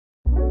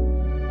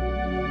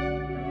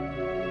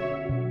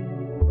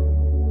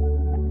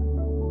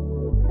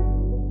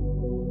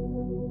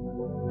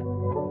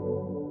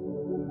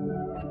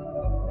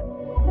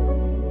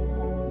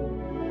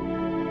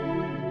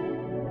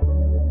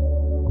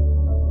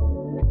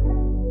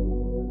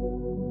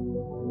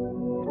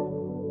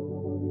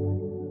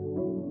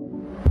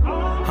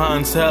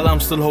Hans hell,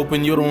 I'm still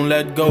hoping you don't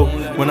let go.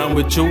 When I'm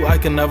with you, I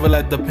can never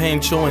let the pain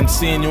show. And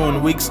seeing you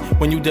in weeks,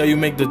 when you there, you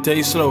make the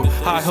day slow.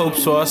 I hope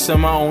so, I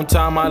spend my own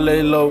time, I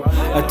lay low.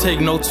 I take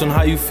notes on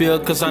how you feel,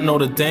 cause I know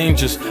the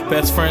dangers.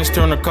 Best friends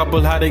turn a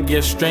couple, how they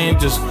get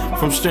strangers.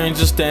 From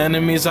strangers to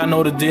enemies, I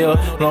know the deal.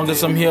 Long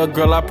as I'm here,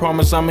 girl, I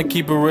promise I'ma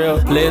keep it real.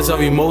 Layers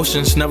of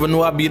emotions, never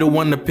knew I'd be the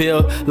one to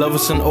peel. Love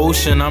is an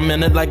ocean, I'm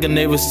in it like a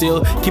Navy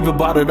SEAL. Keep it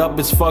bottled up,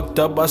 it's fucked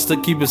up, I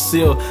still keep it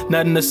sealed.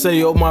 Nothing to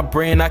say, oh my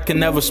brain, I can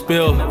never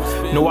spill.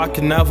 No, I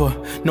can never,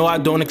 no, I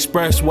don't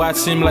express why it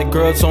seem like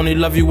girls only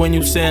love you when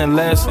you saying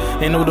less.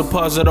 Ain't no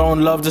deposit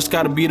on love, just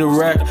gotta be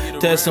direct.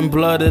 There's some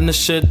blood in the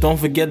shit, don't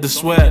forget the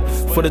sweat.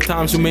 For the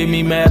times you made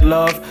me mad,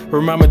 love.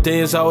 Remember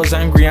days I was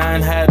angry, I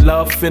ain't had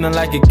love. Feeling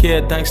like a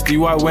kid, thanks to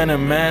you I went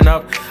and man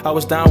up. I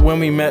was down when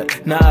we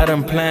met, now I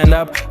done planned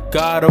up.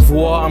 God of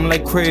war, I'm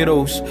like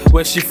Kratos.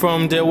 Where she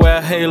from, they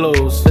wear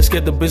halos. Let's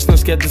get the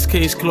business, get this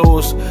case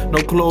closed.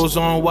 No clothes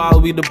on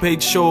while we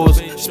debate shows.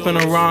 Spin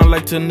around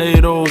like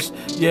tornadoes.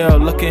 Yeah,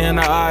 looking in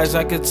her eyes,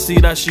 I could see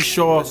that she's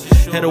sure.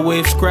 Head of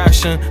waves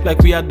crashing like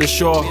we at the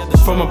shore.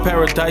 From a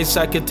paradise,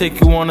 I could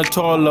take you on a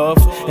tour, love.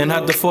 And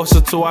had to force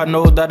it so I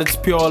know that it's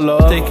pure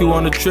love. Take you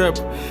on a trip,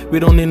 we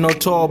don't need no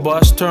tour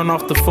bus. Turn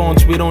off the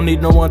phones, we don't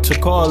need no one to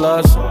call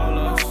us.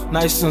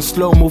 Nice and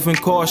slow, moving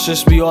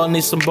cautious, we all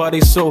need somebody,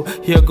 so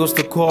here goes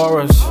the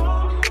chorus.